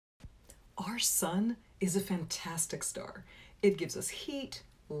Our sun is a fantastic star. It gives us heat,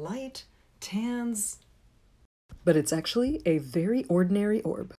 light, tans. But it's actually a very ordinary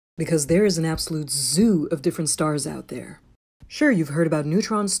orb, because there is an absolute zoo of different stars out there. Sure, you've heard about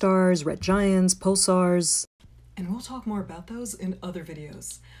neutron stars, red giants, pulsars, and we'll talk more about those in other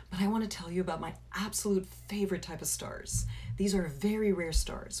videos. But I want to tell you about my absolute favorite type of stars. These are very rare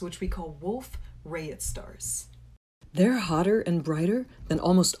stars, which we call Wolf-Rayet stars. They're hotter and brighter than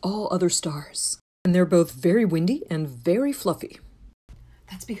almost all other stars. And they're both very windy and very fluffy.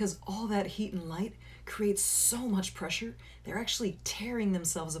 That's because all that heat and light creates so much pressure, they're actually tearing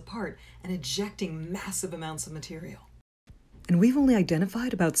themselves apart and ejecting massive amounts of material. And we've only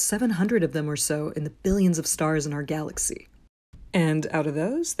identified about 700 of them or so in the billions of stars in our galaxy. And out of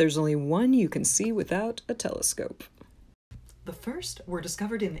those, there's only one you can see without a telescope. The first were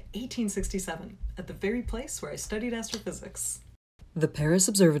discovered in 1867 at the very place where I studied astrophysics, the Paris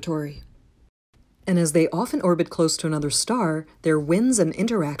Observatory. And as they often orbit close to another star, their winds and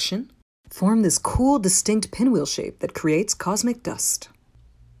interaction form this cool, distinct pinwheel shape that creates cosmic dust.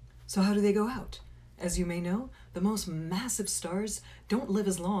 So how do they go out? As you may know, the most massive stars don't live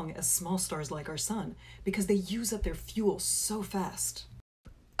as long as small stars like our sun because they use up their fuel so fast.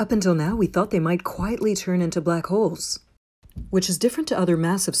 Up until now, we thought they might quietly turn into black holes, which is different to other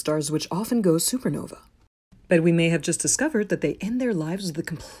massive stars which often go supernova. But we may have just discovered that they end their lives with a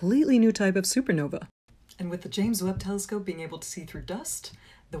completely new type of supernova. And with the James Webb telescope being able to see through dust,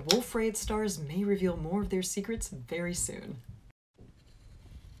 the Wolf-Rayet stars may reveal more of their secrets very soon.